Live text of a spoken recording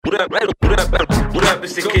What up,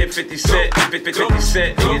 it's the kid 50 Cent, 50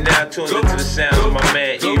 Cent, and you're now tuned into the sounds of my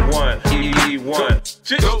man E1, E1. G,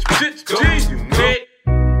 you mate.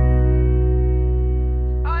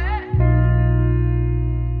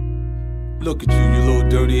 Look at you little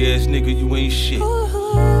dirty ass nigga, you ain't shit.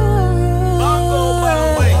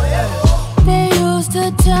 They used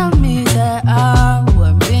to tell me that I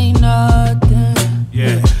would be nothing.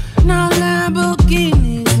 Yeah. Now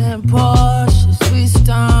Lamborghinis and Porsches, we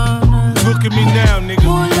stunning. Look at me now, nigga.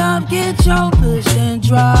 Pull up, get your push and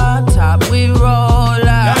drop top, we roll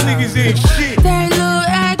out. Y'all niggas ain't shit. They look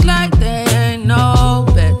act like they ain't know,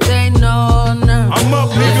 bet they know now. I'm up,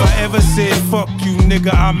 nigga. If I ever said fuck you,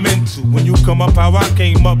 nigga, I meant to. When you come up how I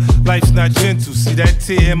came up, life's not gentle. See that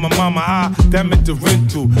tear in my mama eye, that meant the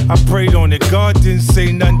rental. I prayed on it, God didn't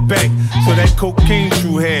say nothing back. So that cocaine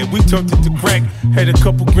True had, we turned it to crack. Had a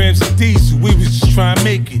couple grams of diesel, we was just trying to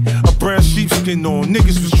make it. A brown sheepskin on,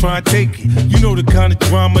 niggas was trying to take it. You know the kind of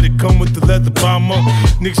drama that come with the leather bomber.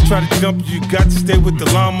 Niggas try to jump you, got to stay with the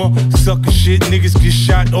llama. Sucker shit, niggas get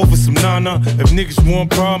shot over some nana. If niggas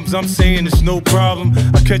want problems, I'm saying it's no problem.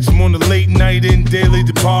 I catch them on the late night and daily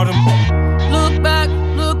depart them. Look back,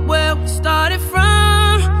 look where we started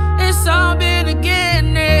from. It's all been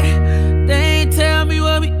again there. They ain't tell me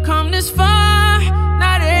where we come this far.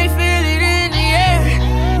 Now they feel it in the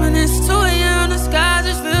air. When it's 2 a.m., the skies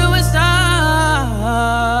is filled with stars.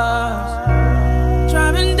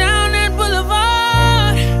 Driving down that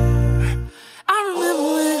boulevard, I remember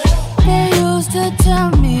when they used to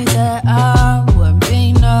tell me that I wouldn't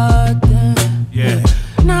be nothing. Yeah.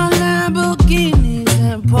 Now Lamborghinis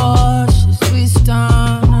and Porsches, we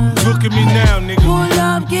stunning. Look at me now, nigga. Pull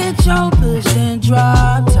up, get your push and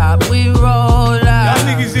drop top, we roll out. Y'all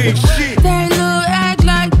niggas ain't shit. They look act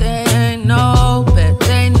like they ain't know, bet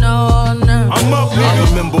they know now. I'm up, nigga. I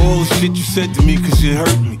remember all the shit you said to me, cause it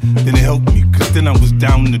hurt me. Then it helped me, cause then I was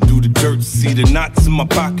down to do the dirt. See the knots in my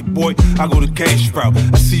pocket, boy, I go to cash route.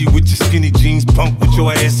 I see you with your skinny jeans, punk with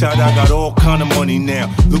your ass out. I got all kind of money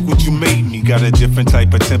now. Look what you made me. Got a different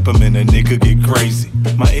type of temperament, a nigga get crazy.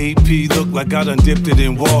 My AP look like I done dipped it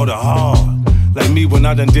in water hard. Like me when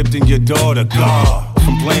I done dipped in your daughter, God.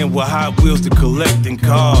 From playing with Hot Wheels to collecting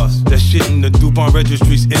cars. That shit in the DuPont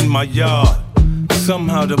registries in my yard.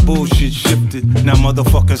 Somehow the bullshit shifted. Now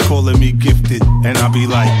motherfuckers calling me gifted. And I be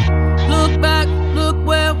like, look back, look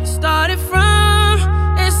where we started from.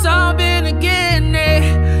 It's all been again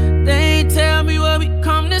there. They ain't tell me where we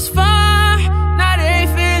come this far. Now they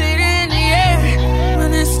feel it in the air.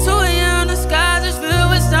 When it's 2 a.m., the skies is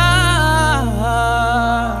filled with stars.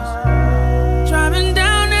 Driving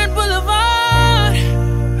down that boulevard,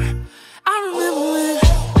 I remember when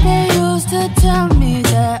they used to tell me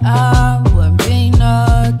that I wouldn't be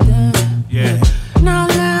nothing. yeah. Now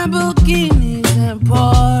Lamborghinis and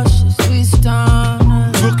Porsches, we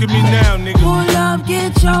stunning. Look at me now, nigga. Pull up,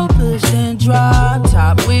 get your push and drop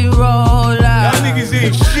top, we roll out. Y'all niggas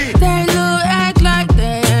ain't shit. They look act like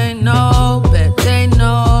they ain't know, bet they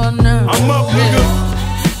know now. I'm up, nigga.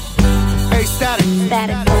 Hey, Statik.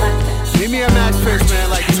 Statik Selektah. Give me a match fix, man,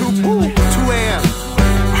 like 2 a.m.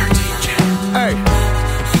 Hey.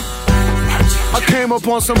 I came up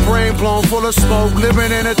on some brain blown, full of smoke,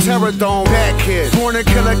 living in a terror dome. Bad kid, born to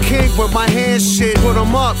kill a king with my hands shit. Put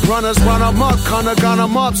 'em up, runners run 'em up, kinda gun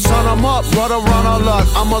 'em up, son 'em up, runner luck.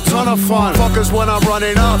 I'm a ton of fun. Fuckers when I'm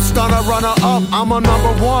running up, stunner runner up. I'm a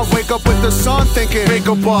 #1. Wake up with the sun, thinking make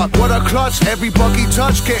a buck. What a clutch, every bucky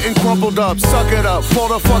touch getting crumpled up. Suck it up, pull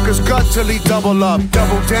the fucker's gut till he double up.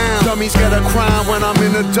 Double down, dummies get a crown when I'm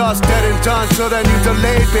in the dust, dead and done. Till then you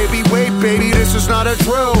delayed, baby. Wait, baby, this is not a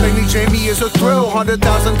drill. Lady Jamie is a thrill.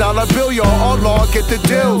 $100,000 bill, y'all. All law, get the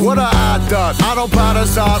deal. What a odd duck. I don't buy the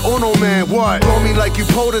side. Oh no, man, what? Blow me like you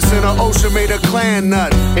POTUS in an ocean made a clan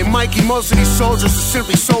nut. And Mikey, most of these soldiers are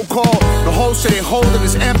simply so called. The whole shit they holding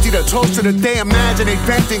is empty. The toast of the day, imagine they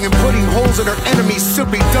venting and putting holes in their enemies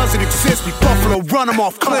simply doesn't exist. We Buffalo run them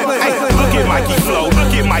off cliff. Hey, look at Mikey flow,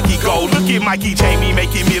 look at Mikey go, look at Mikey Jamie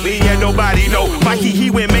making milli and nobody know. Mikey, he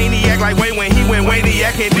went maniac like Wayne when he went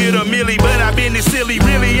Waniac and did a milli, but I been this silly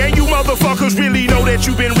really. And you motherfuckers really know that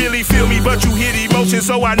you been really feel me, but you hit emotion,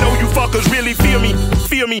 so I know you fuckers really feel me,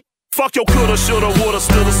 feel me. Fuck your coulda, shoulda, woulda,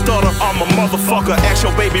 still stutter. I'm a motherfucker, ask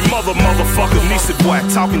your baby mother, motherfucker. Niecy boy,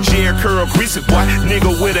 talking Jerry Curl, greasy boy. Nigga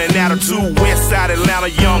with an attitude, west side Atlanta,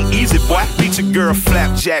 young, easy boy. Beat your girl,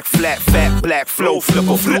 flapjack, flat, fat, black, flow,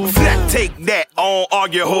 flipper, flip, flat. Take that, on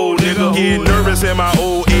argue, whole nigga. Get nervous in my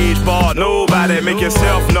old age bar. Nobody make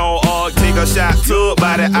yourself known, take a shot to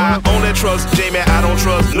body. I only trust Jamie, I don't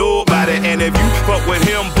trust nobody. And if you fuck with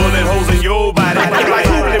him, bullet holes in your body. Like,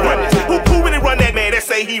 who really run that? Who really run that man that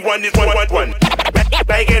say he run this run?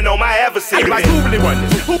 banging on my adversary. Like who really run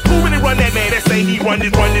this? Who really run that man that say he run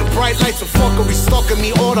this? Bright lights of fuckery stalking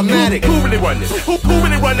me automatic. Who really run this? Who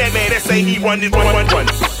really run that man that say he run this? Run.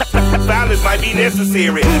 Violence might be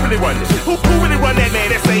necessary. Who really run this? Who really run that man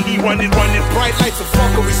that say he run this? Bright lights of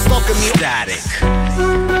fuckery stalking me. Statik.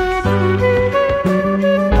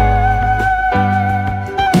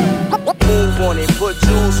 Move on it, put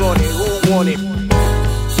jewels on it. Who want it?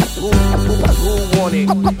 Who want it?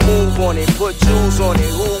 Move on it, put jewels on it.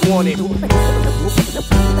 Who want it? Who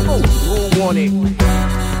want it?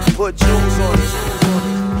 Put jewels on it.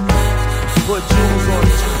 Put jewels on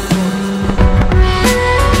it.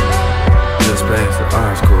 Just past the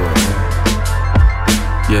art school.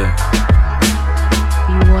 Yeah.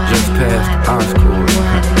 Just past art school.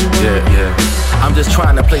 Yeah. I'm just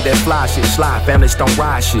trying to play that fly shit. Slide, families don't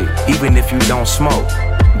ride shit. Even if you don't smoke.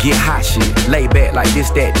 Get hot shit, lay back like this,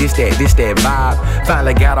 that vibe.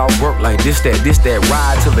 Finally got off work like this, that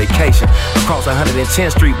ride to vacation. Across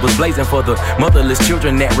 110th Street was blazing for the motherless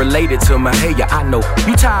children that related to my Hey, I know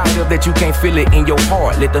you tired of that, you can't feel it in your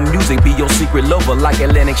heart. Let the music be your secret lover like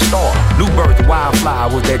Atlantic Star. New Birth, Wildflower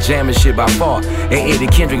was that jamming shit by far. And Eddie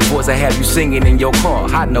Kendrick's voice I have you singing in your car.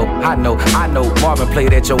 I know, Marvin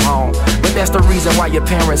played at your home. But that's the reason why your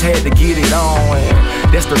parents had to get it on. And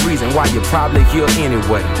that's the reason why you're probably here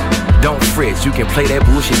anyway. Don't fret, you can play that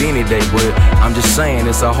bullshit any day, but I'm just saying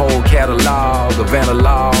it's a whole catalog of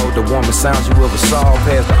analog, the warmest sounds you ever saw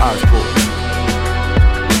past the aux port.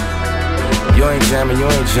 You ain't jamming,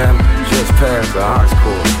 just past the aux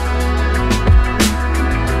port.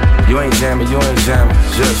 You ain't jamming,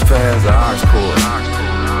 just past the aux port.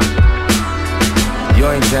 You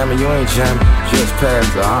ain't jamming, just past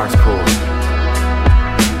the aux port.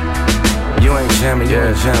 You ain't jamming,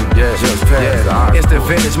 just past the art. It's the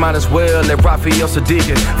vintage, might as well let Raphael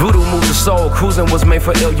Sadiq. Voodoo moved the soul, cruising was made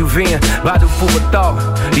for LUVN. Badu food for thought,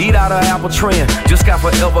 eat out of apple trend. Just got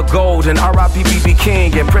forever gold and R.I.P. BB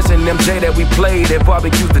King. And Prince and MJ that we played at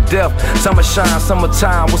barbecue to death. Summer shine,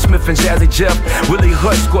 summertime with Smith and Jazzy Jeff. Willie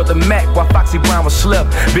Hutch scored the Mac while Foxy Brown was slept.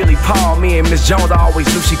 Billy Paul, me and Miss Jones, I always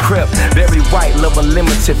knew she crept. Barry White, Love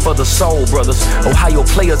Unlimited for the Soul Brothers. Ohio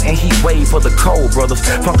Players and Heat Wave for the Cold Brothers.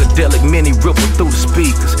 Funkadelic Mini ripple through the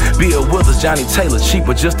speakers. Bill Withers, Johnny Taylor,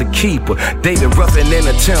 cheaper just to keep her. David Ruffin in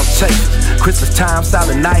the Temptations. Christmas time,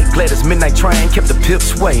 Silent Night, Gladys Midnight Train kept the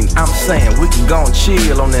pips waiting. I'm saying we can go and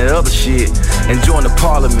chill on that other shit and join the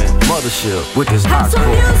Parliament mothership with this hot core.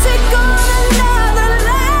 Music on another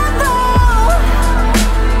level.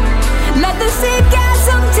 Let the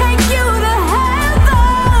orgasm take you to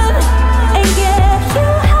heaven and get you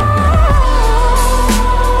high.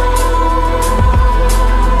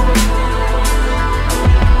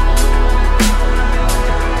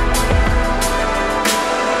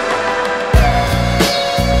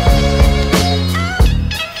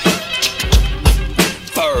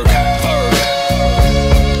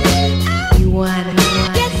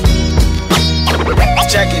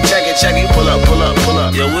 Check it, pull up.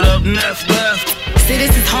 Yo, what up, Neff? See,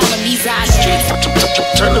 this is Harlem, East Side Street.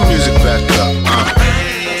 Turn the music back up.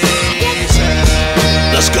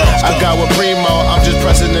 Let's go. I got with Primo, I'm just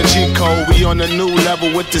pressing the G code. We on a new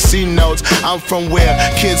level with the C notes. I'm from where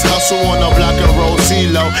kids hustle on a block and roll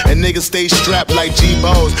CeeLo, and niggas stay strapped like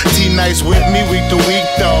G-Bows. T-Nice with me week to week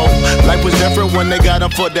though. Life was different when they got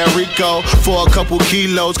him for that Rico for a couple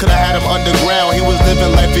kilos. Cause I had him underground, he was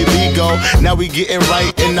living life illegal. Now we getting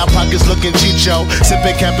right in our pockets looking chicho.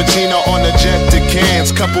 Sipping cappuccino on the jet to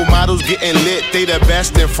Cans. Couple models getting lit, they the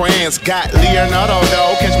best in France. Got Leonardo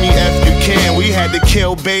though, catch me if you can. We had to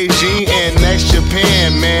kill Beijing and next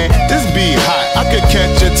Japan, man. This be hot, I could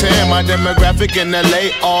catch a tan. My demographic in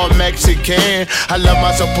LA, all Mexican. I love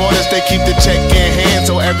my supporters, they keep the check in hand.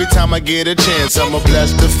 So every time I get a chance, I'ma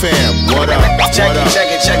bless the fam. What up? Check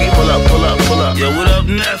it, pull up. Yo, what up,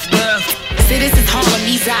 Neff? See, this is Harlem,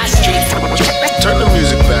 East Side Street. Turn the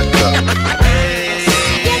music back up.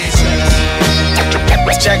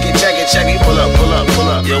 Check it, pull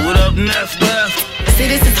up. Yo, what up, Neff? See,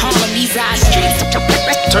 this is Harlem, East Side Street.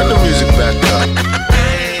 Turn the music back up.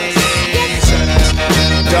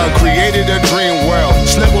 Done created a dream world.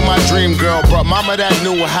 Slept with my dream girl. Brought mama that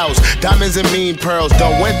new house. Diamonds and mean pearls.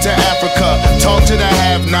 Done went to Africa. Talked to the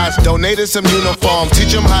have-nots. Donated some uniforms.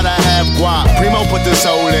 Teach them how to have guap. Primo put the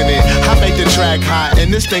soul in it. I make the track hot. And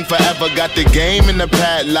this thing forever got the game in the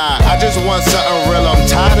padlock. I just want something real. I'm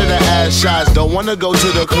tired of the ass shots. Don't wanna go to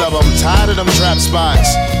the club. I'm tired of them trap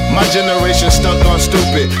spots. My generation stuck on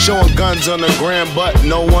stupid. Showing guns on the gram, but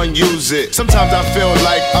no one use it. Sometimes I feel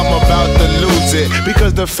like I'm about to lose it.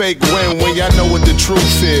 Because the fake win when y'all know what the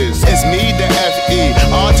truth is. It's me, the F.E.,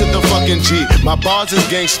 R to the fucking G. My bars is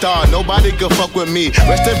gangstar, nobody can fuck with me.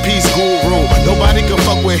 Rest in peace, guru. Nobody can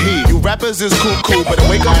fuck with he. You rappers is cool, better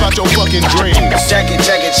wake up out your fucking dreams. Check it,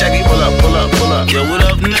 pull up. Yo, what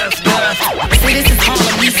up, Neff? See, this is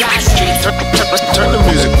Harlem, these side streets. Turn the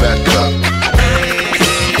music back up.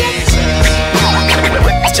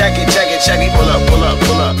 Check it, pull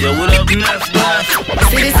up. Yo, what up, Neff?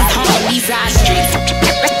 See, this is Harlem, these side streets.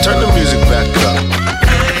 Turn the music back up.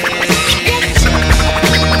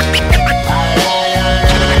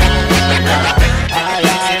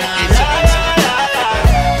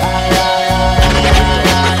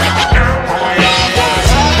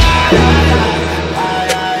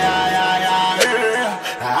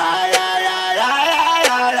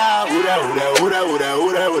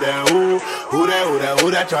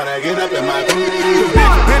 Tryna get up in my groove.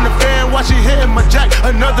 Been a fan while she hitting my jack.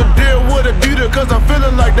 Another deal with a beater, cause I'm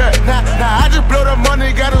feeling like that. Nah, I just blow the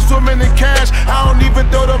money, gotta swim in the cash. I don't even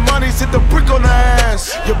throw the money, sit the brick on the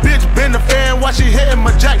ass. Your bitch been a fan while she hitting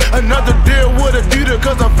my jack. Another deal with a beater,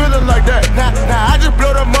 cause I'm feeling like that. Nah, I just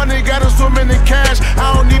blow the money, gotta swim in the cash.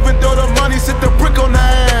 I don't even throw the money, sit the brick on the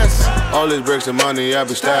ass. All these bricks of money I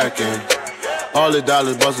be stacking. All the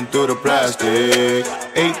dollars busting through the plastic.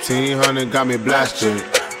 1800 got me blasted.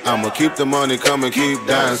 I'ma keep the money, come and keep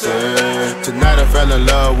dancing. Tonight I fell in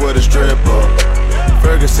love with a stripper.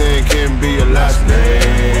 Ferguson can be your last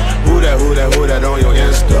name. Who that on your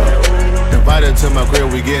Insta? Invited to my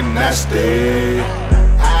crib, we getting nasty.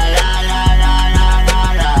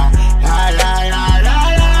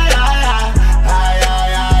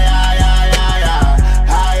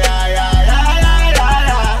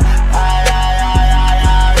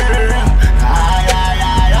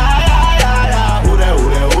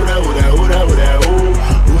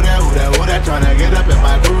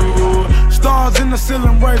 In the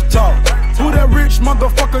ceiling wave talk. Who that rich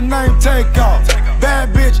motherfucker name take off?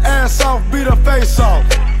 Bad bitch ass off, beat her face off.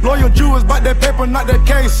 Loyal Jew is bout that paper, not that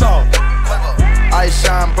case off. I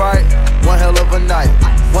shine bright, one hell of a night.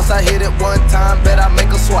 Once I hit it one time, bet I make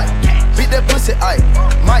a swipe. Beat that pussy Ike,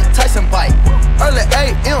 Mike Tyson bite. Early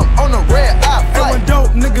AM on the red eye flight. And when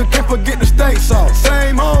dope nigga can't forget the state sauce.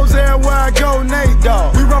 Same hoes everywhere I go, Nate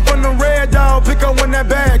dog. We run from the red dog, pick up when that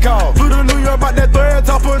bag call. Flew to New York, bout that thread,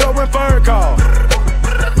 top it up when Ferg call.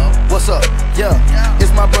 What's up? Yeah,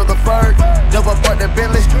 it's my brother Ferg. Double park that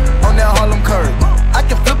Bentley on that Harlem curb. I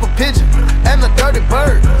can flip a pigeon and a dirty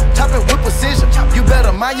bird. Chop it with precision. You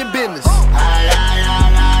better mind your business.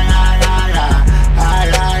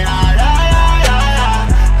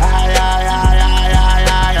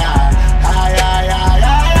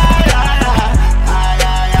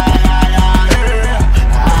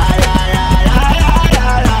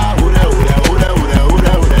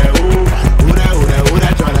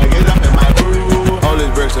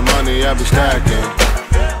 I be stacking.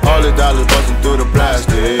 All the dollars busting through the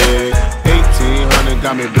plastic. 1800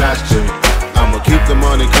 got me blasted. I'ma keep the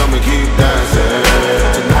money, come and keep dancing.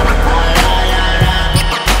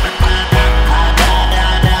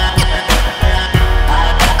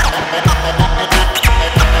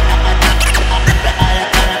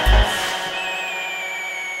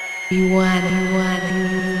 You want it.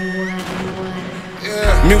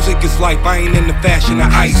 Music is life, I ain't in the fashion of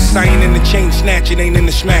ice. I ain't in the chain snatching, ain't in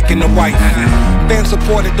the smacking the wife. Fan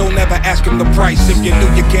supported, don't ever ask him the price. If you knew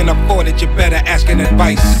you can't afford it, you better ask an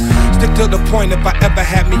advice. Stick to the point, if I ever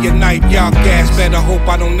had me a knife, y'all gas, better hope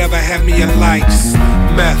I don't never have me a life.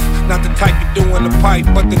 Meth, not the type you do in the pipe,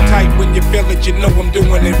 but the type when you feel it, you know I'm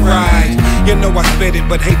doing it right. You know I spit it,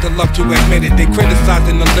 but hate to love to admit it. They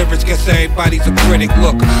criticizing the lyrics, guess everybody's a critic.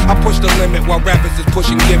 Look, I push the limit while rappers is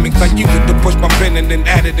pushing gimmicks. I use it to push my pen and then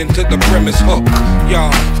add it into the premise hook.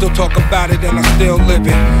 Y'all still talk about it and I still live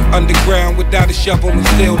it. Underground without a shovel and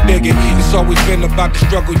still dig it. It's always been about the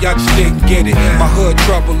struggle, y'all just didn't get it. My hood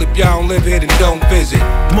trouble, if y'all don't live here, then don't visit.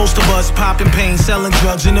 Most of us popping pain, selling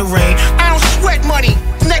drugs in the rain. I don't sweat money,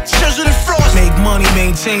 neck scissors and frost. Make money,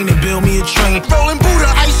 maintain and build me a train. Rolling Buddha,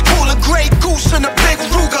 ice cooler, Grey Goose and a big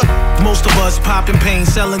Ruger. Most of us popping pain,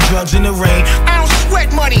 selling drugs in the rain. I don't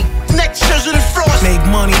sweat money, neck scissors and frost. Make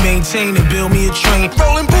money, maintain and build me a train.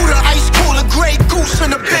 Rolling Buddha, ice cooler, Grey Goose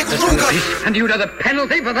and a big Ruger. And you know the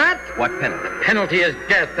penalty for that? What penalty? The penalty is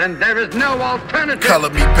death, and there is no alternative. Color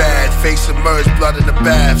me bad, face submerged, blood in the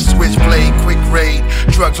bath. Switchblade, quick raid,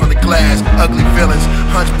 drugs on the glass. Ugly villains,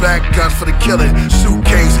 hunchback, guns for the killing.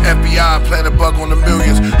 Suitcase, FBI, plant a bug on the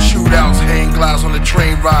millions. Shootouts, hang glides on the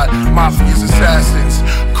train ride. Mafia's assassins,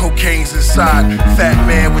 cocaine's inside. Fat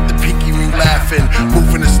man with the pinky ring laughing.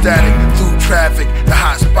 Moving the static through traffic. The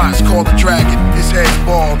hot spots call the dragon. His head's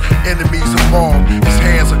bald, enemies are bald. His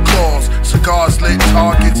hands are claws, cigars lit,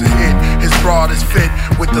 targets a hit. His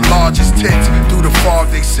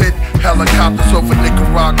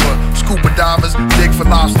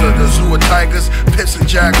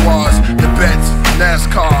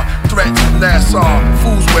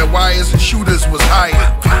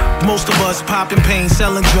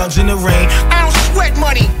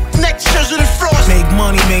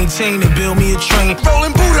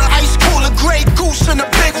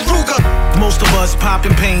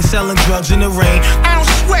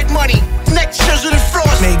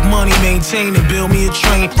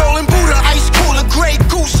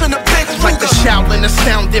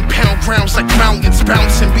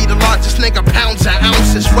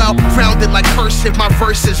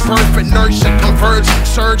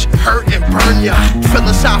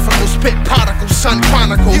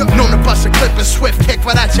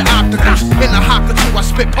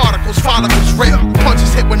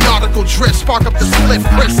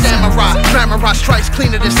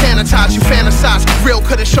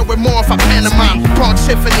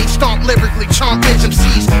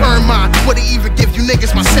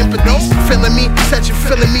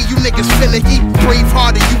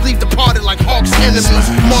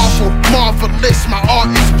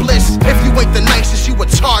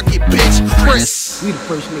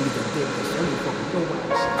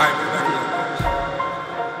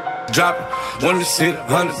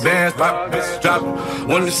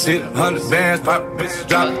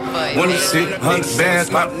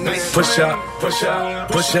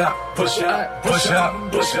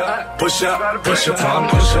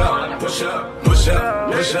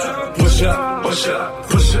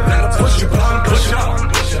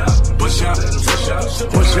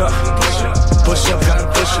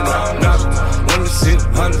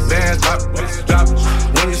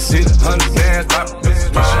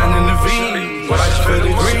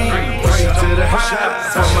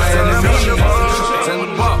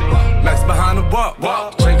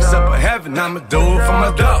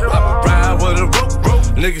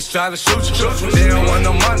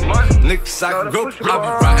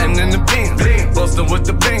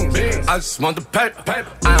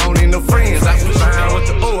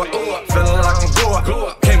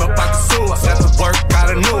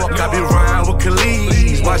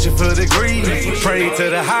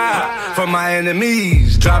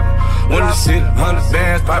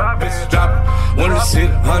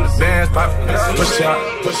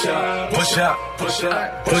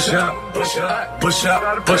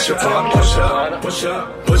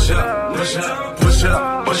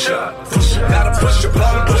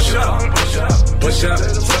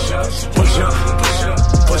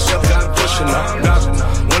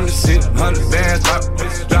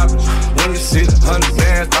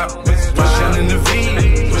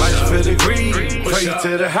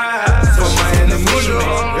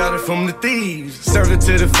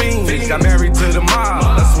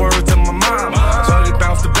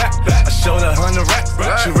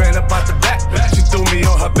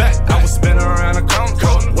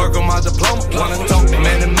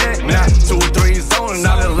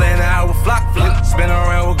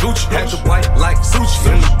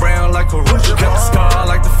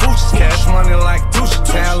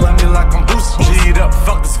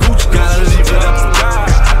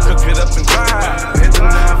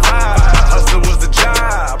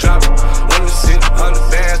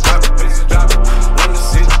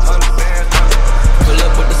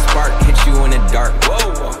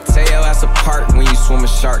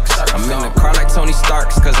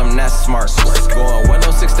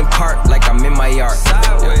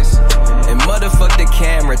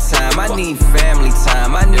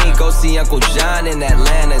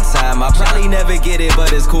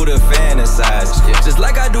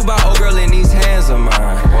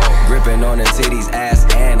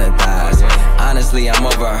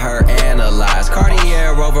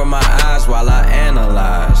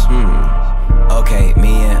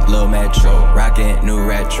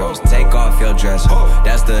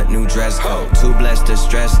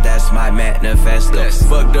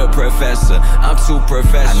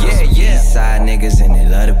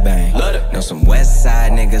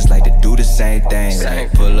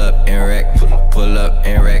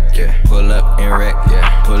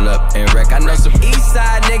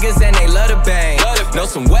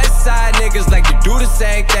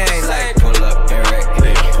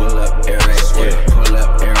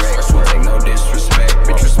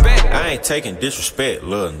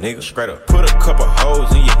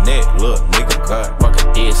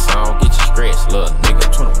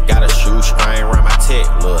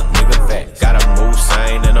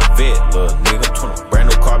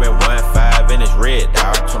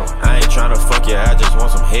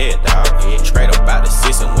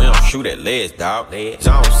legs, dog.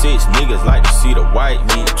 Zone 6 niggas like to see the white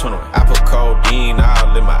meat. I put codeine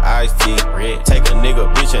all in my iced tea. Take a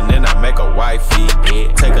nigga bitch and then I make a wifey.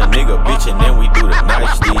 Take a nigga bitch and then we do the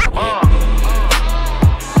nice tea.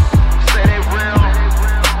 Say they real.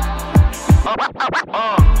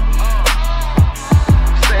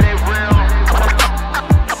 Say they real.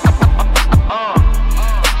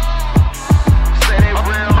 Say they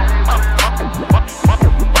real.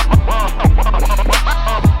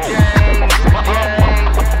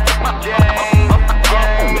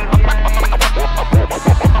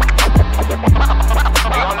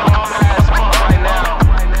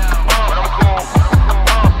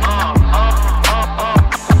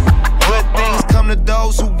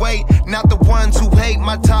 Not the ones who hate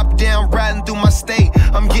my top down, riding through my state.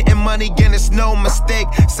 I'm getting money and it's no mistake.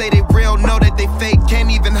 Say they real, know that they fake.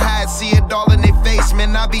 Can't even hide, see it all in their face.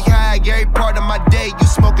 Man, I be high every part of my day. You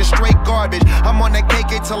smoking straight garbage. I'm on that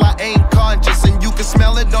KK till I ain't conscious, and you can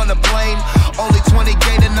smell it on the plane. Only 20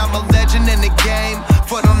 gate and I'm a legend in the game.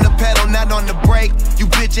 Foot on the pedal, not on the brake. You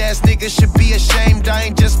bitch ass niggas should be ashamed.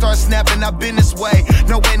 I ain't just start snapping, I've been this way.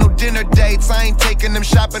 No way, no dinner dates. I ain't taking them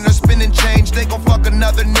shopping or spending change. They gon' fuck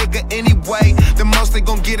another nigga anyway. The most they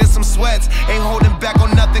gon' get is some sweats. Ain't holding back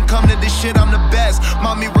on nothing, come to this shit, I'm the best.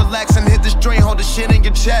 Mommy, relax and hit this drain, hold the shit in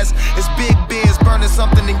your chest. It's big biz, burning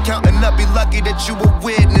something and counting up. Be lucky that you a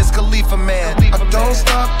witness, Khalifa man. I don't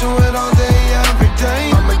stop, do it all day, every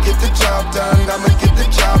day. I'ma get the job done, I'ma get the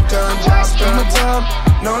job done. Spend my time,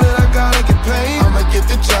 know that I gotta get paid. I'ma get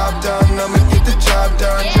the job done, I'ma get the job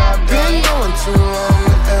done. Been going too long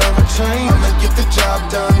to ever change. I'ma get the job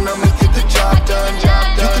done, I'ma get the job done.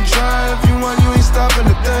 You can try if you want, you ain't stopping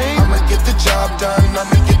a thing. I'ma get the job done,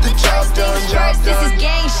 I'ma get the job done. This is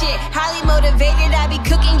gang shit, highly motivated, I be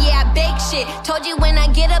cooking, yeah, I bake shit. Told you when I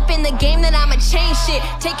get up in the game that I'ma change shit.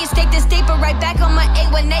 Take it steak to steak, but right back on my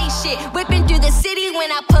 818 shit. Whipping through the city when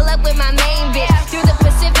I pull up with my main bitch. Through the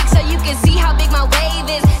Pacific so you can see how big my wave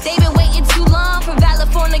is. They been waiting too long for valid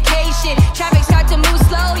fornication. Traffic start to move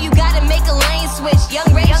slow, you gotta make a lane switch. Young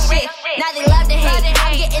race shit, now they love to hate.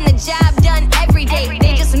 I'm getting the job done every day.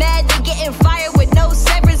 They just mad they getting fired with no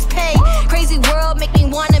severance pay. Crazy world make me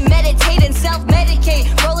wanna meditate and self-medicate.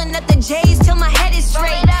 Rolling up the J's till my head is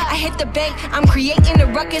straight. I hit the bank, I'm creating a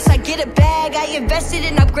ruckus. I get a bag, I invested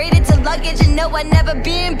and upgraded to luggage. And no, I never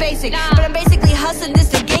been basic, but I'm basically hustling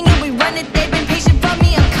this a gang and we run it. They've been patient for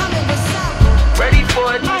me, I'm coming with some. Ready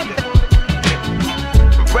for it,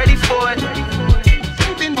 ready for it.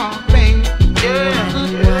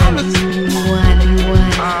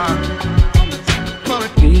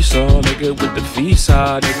 Lisa, nigga with the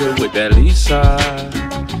visa, nigga with that Lisa.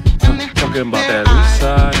 Talking about that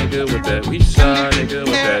Lisa, nigga with that Lisa, nigga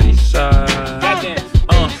with that Lisa.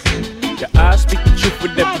 Your eyes speak the truth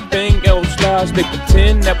with everything else lies. They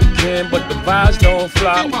pretend that we can, but the vibes don't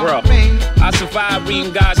fly, bro. I survive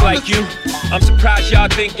reading guys like you. I'm surprised y'all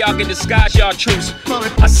think y'all can disguise y'all truths.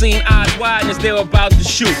 I seen eyes wide as they were about to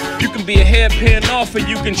shoot. You can be a hairpin off or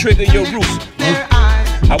you can trigger your roots.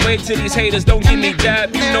 I wait till these haters don't give me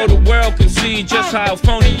that. You know the world can see just how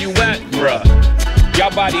phony you at, bruh.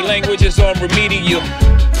 Y'all body language is on remedial.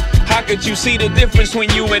 How could you see the difference when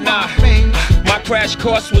you and I? My crash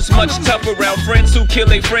course was much tougher around friends who kill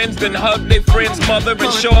their friends, then hug their friend's mother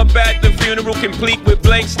and show up at the funeral complete with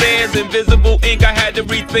blank stares, invisible ink. I had to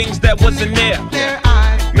read things that wasn't there.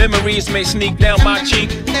 Memories may sneak down my cheek,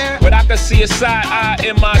 but I could see a side eye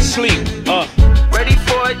in my sleep. Ready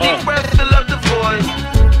for it, deep breath, fill up the void.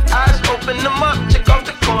 Eyes open them up, check off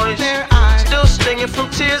the coins. Still stinging from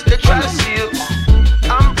tears they try to seal.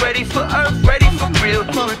 I'm ready for earth, ready for real.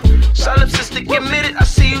 Solipsistic, admit it, I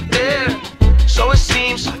see you there. So it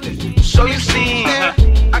seems, so you seem.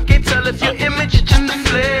 I can't tell if your image is just a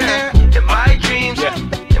flare. In my dreams,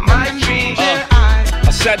 in my dreams.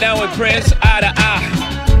 I sat down with Prince eye to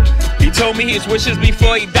eye. He told me his wishes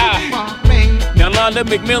before he died. Now Londa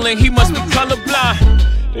McMillan, he must be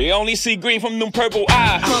colorblind. They only see green from them purple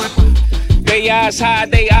eyes. They eyes high,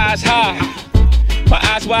 they eyes high. My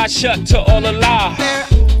eyes wide shut to all the lies.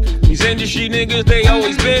 These industry niggas, they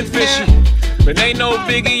always been fishy. But they no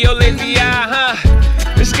biggie, yo lazy eye,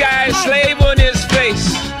 huh? This guy is slave on his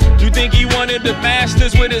face. You think he wanted the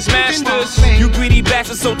masters with his masters? You greedy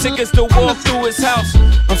bastard, so tickets to walk through his house.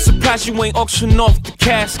 I'm surprised you ain't auction off the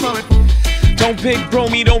casket. Don't big bro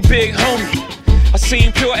me, don't big homie. I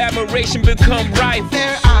seen pure admiration become rival.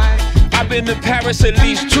 I've been to Paris at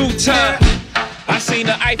least 2 times. I seen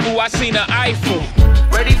the Eiffel, I seen the Eiffel.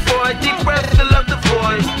 Ready for a deep breath, fill up the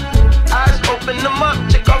void. Eyes open them up,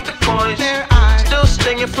 check off the coins. Still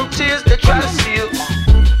stinging from tears they try to seal.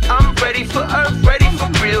 I'm ready for earth, ready for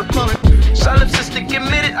real. Solipsistic,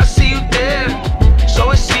 admit it, I see you there.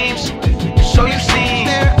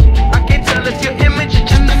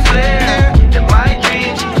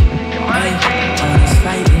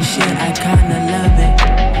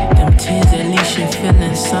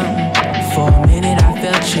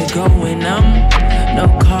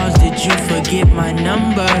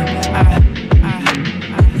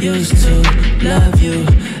 Used to love you,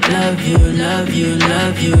 love you, love you,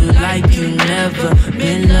 love you like you never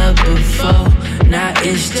been loved before. Now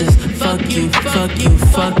it's just fuck you, fuck you,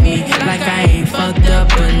 fuck me like I ain't fucked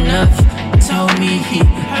up enough. Told me he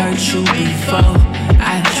hurt you before.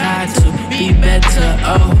 I tried to be better,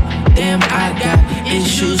 oh damn I got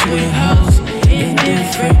issues with hoes in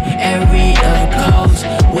different area codes.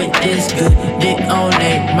 With this good dick on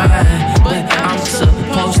they mind, but I'm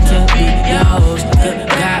supposed to be yours. Good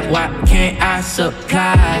God, why can't I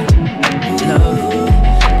supply love?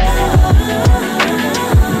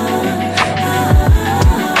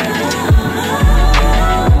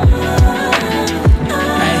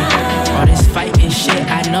 Shit,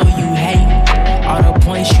 I know you hate all the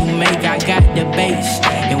points you make. I got the base,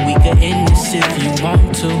 and we could end this if you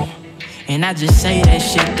want to. And I just say that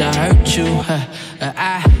shit to hurt you.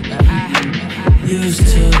 I used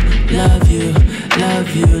to love you,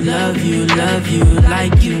 love you, love you, love you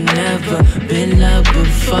like you never been loved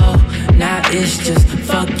before. Now it's just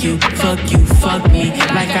fuck you, fuck you, fuck me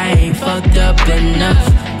like I ain't fucked up enough.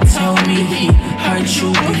 Told me he hurt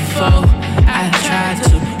you before. I tried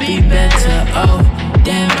to be better, oh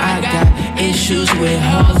damn I got issues with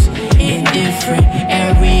hoes in different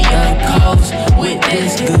area codes. With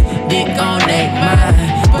this good dick on they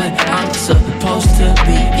mind, but I'm supposed to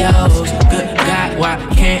be yours. Good God, why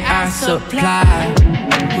can't I supply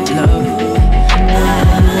love?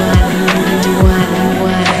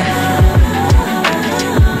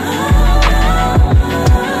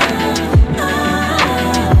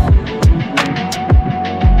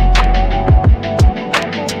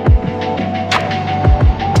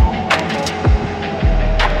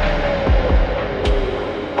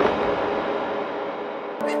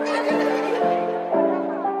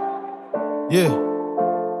 Yeah,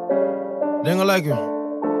 they ain't gonna like him.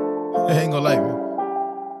 They ain't gonna like me.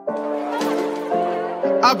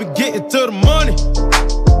 I be getting to the money.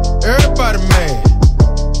 Everybody mad.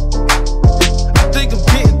 I think I'm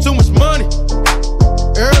getting too much money.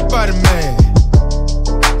 Everybody mad.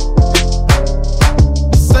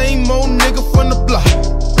 The same old nigga from the block.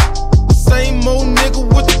 The same old nigga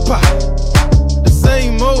with the pot. The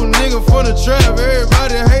same old nigga from the trap.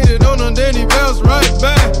 Everybody hated on him, then he bounced right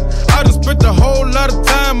back. I done spent a whole lot of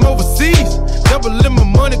time overseas. Doubling my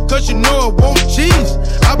money cause you know I want cheese.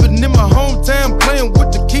 I been in my hometown playing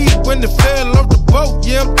with the keys when they fell off the boat.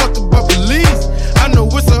 Yeah, I'm talking about police. I know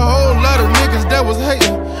it's a whole lot of niggas that was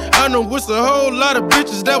hating. I know it's a whole lot of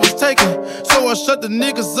bitches that was taken. So I shut the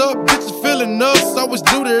niggas up, bitches feeling us. Always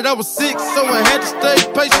knew that I was sick, so I had to stay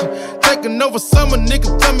patient. Taking over summer,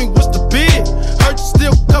 nigga, tell me what's the bid. Hurt you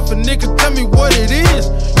still cuffing, nigga, tell me what it is.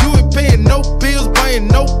 You ain't paying no bills, buying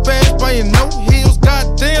no bags, buying no heels.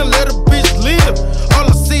 Goddamn, let a bitch live. All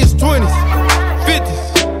I see is 20s, 50s,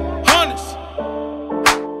 100s.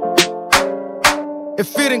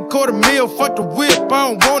 If it ain't $250,000, fuck the whip. I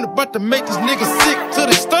don't want it, about to make these niggas sick to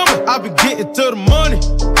the stomach. I be getting to the money.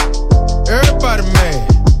 Everybody mad.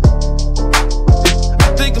 I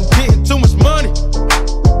think I'm getting too much money.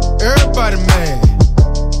 Everybody mad.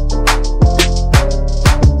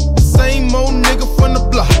 The same old nigga from the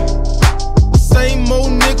block. The same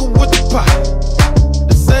old nigga with the pot.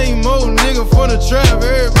 The same old nigga from the trap.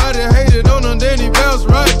 Everybody hated on him, then he bounced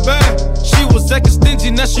right back. She was acting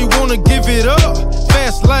stingy, now she wanna give it up.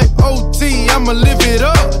 Fast life OT, I'ma live it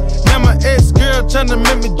up. Now my ex-girl tryna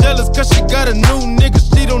make me jealous cause she got a new nigga.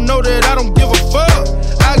 She don't know that I don't give a fuck.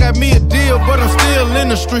 I got me a deal, but I'm still in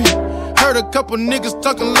the street. Heard a couple niggas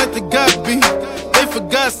talking like they got beat. They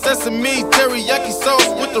forgot sesame, teriyaki sauce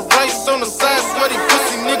with the rice on the side. Sweaty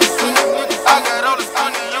pussy niggas sweet. I got all this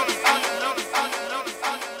money on